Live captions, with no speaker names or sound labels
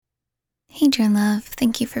Hey, dear love,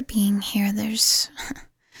 thank you for being here. There's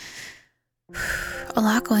a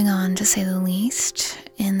lot going on, to say the least,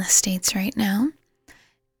 in the States right now.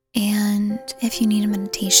 And if you need a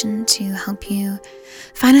meditation to help you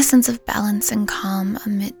find a sense of balance and calm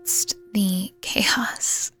amidst the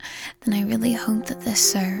chaos, then I really hope that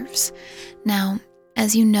this serves. Now,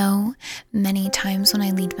 as you know, many times when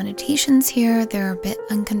I lead meditations here, they're a bit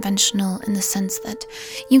unconventional in the sense that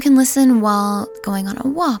you can listen while going on a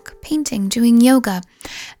walk, painting, doing yoga,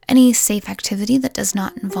 any safe activity that does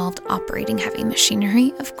not involve operating heavy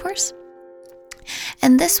machinery, of course.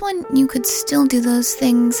 And this one, you could still do those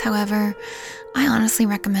things. However, I honestly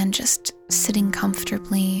recommend just sitting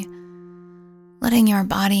comfortably, letting your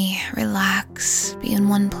body relax, be in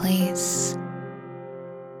one place.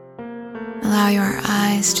 Allow your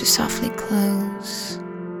eyes to softly close.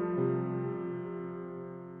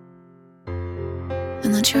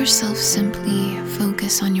 And let yourself simply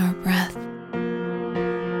focus on your breath.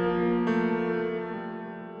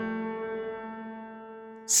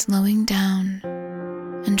 Slowing down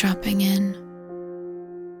and dropping in.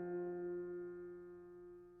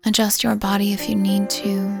 Adjust your body if you need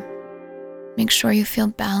to. Make sure you feel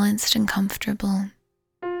balanced and comfortable.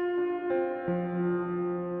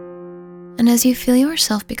 And as you feel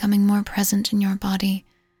yourself becoming more present in your body,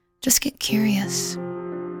 just get curious.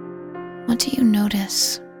 What do you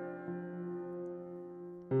notice?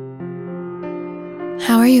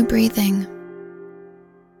 How are you breathing?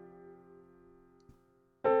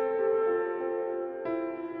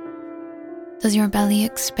 Does your belly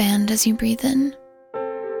expand as you breathe in?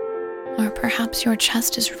 Or perhaps your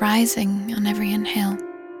chest is rising on every inhale?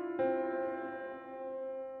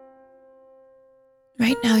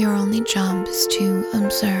 Right now, your only job is to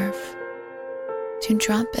observe, to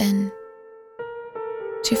drop in,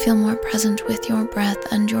 to feel more present with your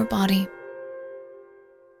breath and your body.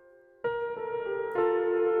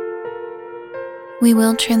 We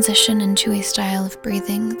will transition into a style of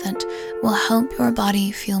breathing that will help your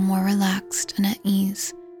body feel more relaxed and at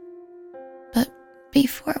ease. But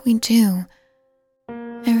before we do,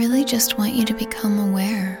 I really just want you to become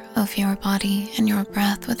aware of your body and your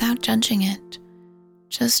breath without judging it.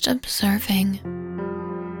 Just observing,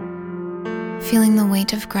 feeling the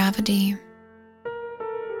weight of gravity,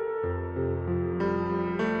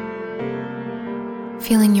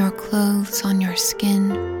 feeling your clothes on your skin,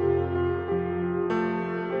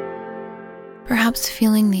 perhaps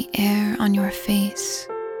feeling the air on your face.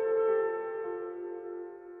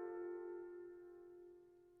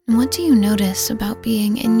 And what do you notice about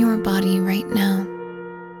being in your body right now?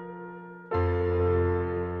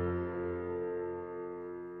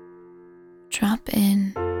 Drop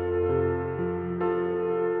in.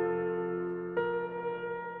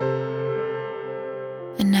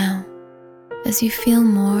 And now, as you feel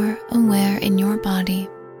more aware in your body,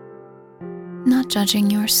 not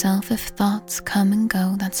judging yourself if thoughts come and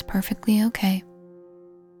go, that's perfectly okay.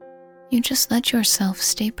 You just let yourself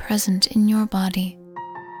stay present in your body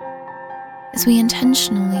as we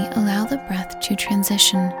intentionally allow the breath to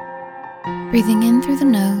transition, breathing in through the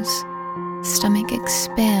nose. Stomach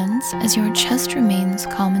expands as your chest remains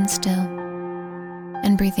calm and still,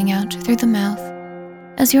 and breathing out through the mouth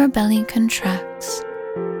as your belly contracts.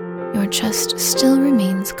 Your chest still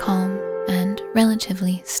remains calm and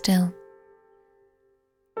relatively still.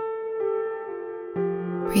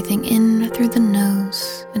 Breathing in through the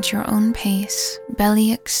nose at your own pace,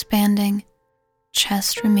 belly expanding,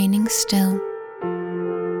 chest remaining still,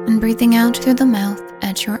 and breathing out through the mouth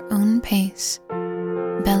at your own pace,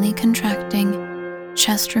 belly contracting,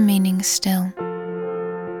 chest remaining still.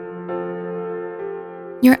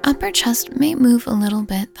 Your upper chest may move a little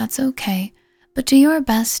bit, that's okay, but do your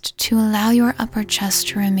best to allow your upper chest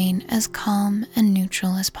to remain as calm and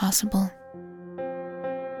neutral as possible.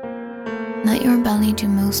 Let your belly do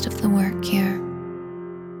most of the work here.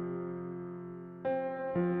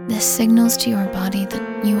 This signals to your body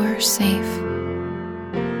that you are safe.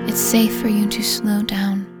 It's safe for you to slow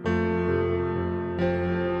down.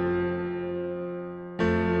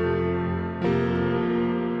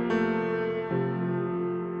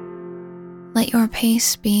 Let your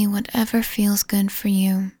pace be whatever feels good for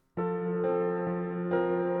you.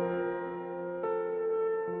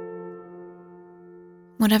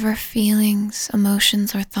 Whatever feelings,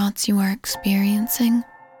 emotions, or thoughts you are experiencing,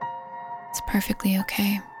 it's perfectly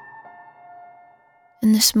okay.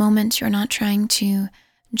 In this moment, you're not trying to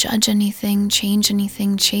judge anything, change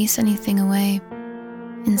anything, chase anything away.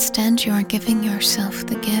 Instead, you are giving yourself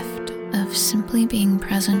the gift of simply being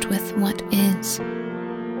present with what is,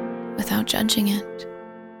 without judging it.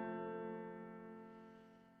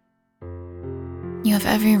 You have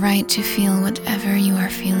every right to feel whatever you are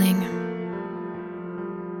feeling.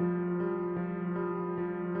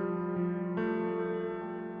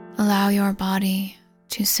 Allow your body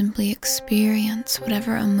to simply experience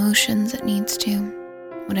whatever emotions it needs to,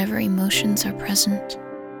 whatever emotions are present,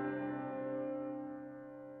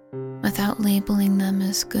 without labeling them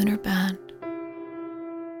as good or bad.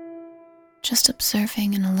 Just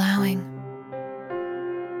observing and allowing.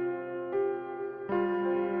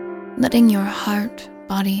 Letting your heart,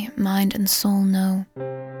 body, mind, and soul know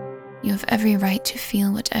you have every right to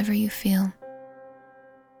feel whatever you feel.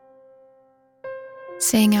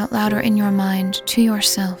 Saying out loud or in your mind to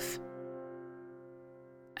yourself,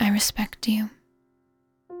 I respect you.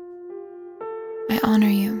 I honor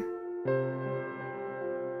you.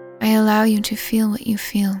 I allow you to feel what you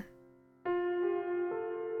feel.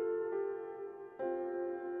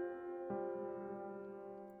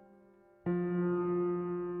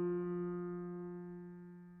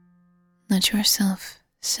 Let yourself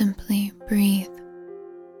simply breathe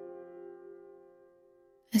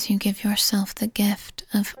as you give yourself the gift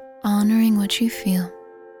of honoring what you feel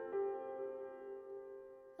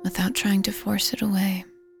without trying to force it away,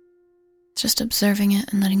 just observing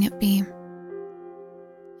it and letting it be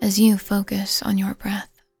as you focus on your breath.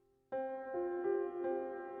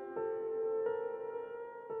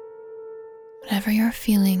 Whatever you're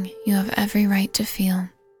feeling, you have every right to feel.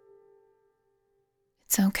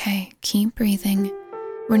 It's okay, keep breathing.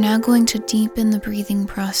 We're now going to deepen the breathing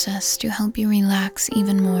process to help you relax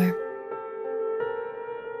even more.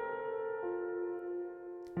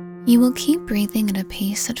 You will keep breathing at a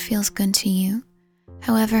pace that feels good to you.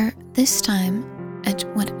 However, this time, at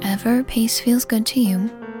whatever pace feels good to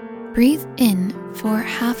you, breathe in for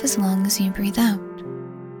half as long as you breathe out.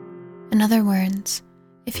 In other words,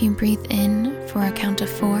 if you breathe in for a count of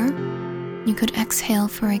 4, you could exhale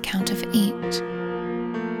for a count of 8.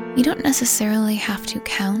 You don't necessarily have to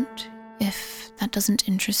count if that doesn't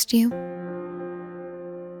interest you,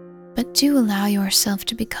 but do allow yourself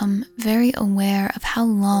to become very aware of how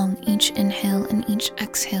long each inhale and each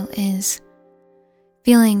exhale is,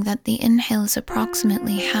 feeling that the inhale is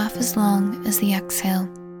approximately half as long as the exhale.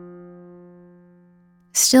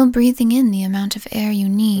 Still breathing in the amount of air you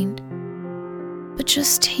need, but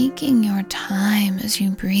just taking your time as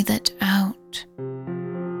you breathe it out.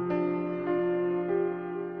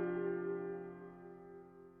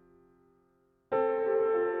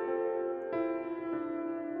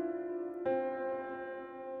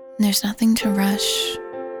 There's nothing to rush,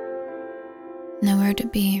 nowhere to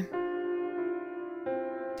be.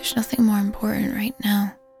 There's nothing more important right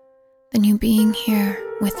now than you being here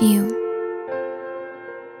with you.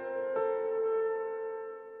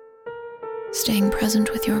 Staying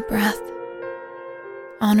present with your breath,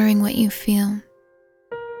 honoring what you feel.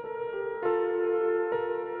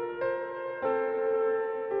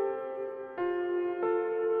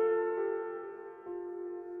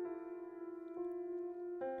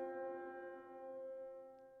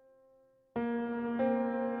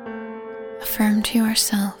 Affirm to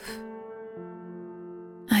yourself,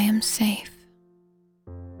 I am safe.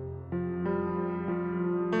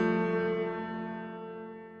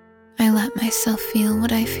 I let myself feel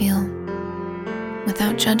what I feel,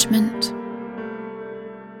 without judgment,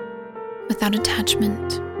 without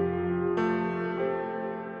attachment.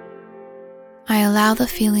 I allow the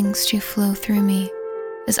feelings to flow through me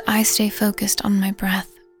as I stay focused on my breath.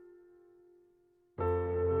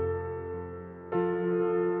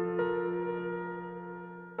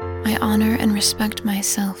 I honor and respect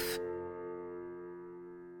myself.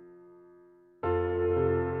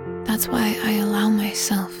 That's why I allow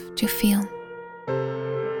myself to feel.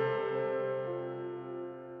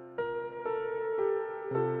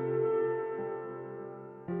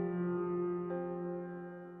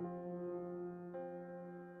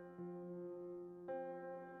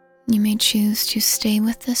 You may choose to stay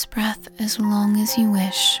with this breath as long as you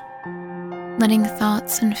wish, letting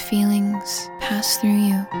thoughts and feelings pass through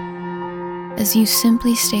you as you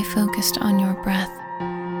simply stay focused on your breath.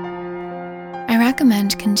 I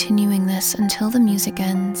recommend continuing this until the music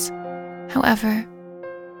ends. However,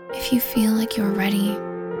 if you feel like you're ready,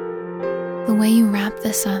 the way you wrap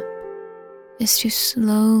this up is to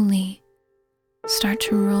slowly start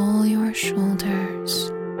to roll your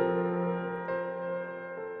shoulders.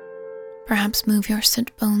 Perhaps move your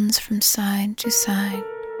sit bones from side to side,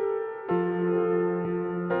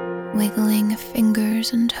 wiggling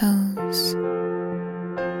fingers and toes.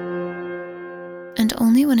 And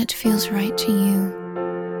only when it feels right to you,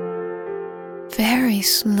 very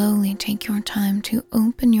slowly take your time to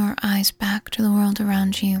open your eyes back to the world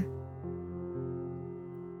around you.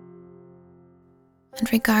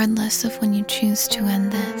 And regardless of when you choose to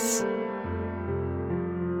end this,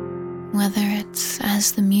 whether it's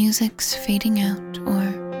as the music's fading out or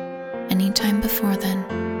any time before then,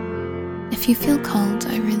 if you feel called,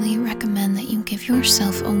 I really recommend that you give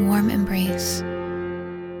yourself a warm embrace.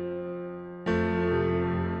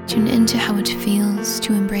 Tune into how it feels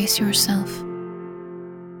to embrace yourself,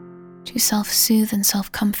 to self-soothe and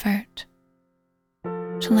self-comfort,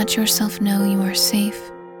 to let yourself know you are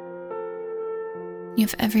safe. You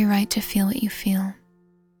have every right to feel what you feel,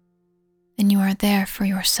 and you are there for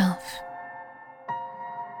yourself.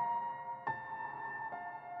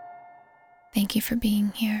 Thank you for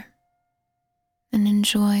being here, and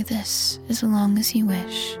enjoy this as long as you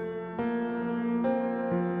wish.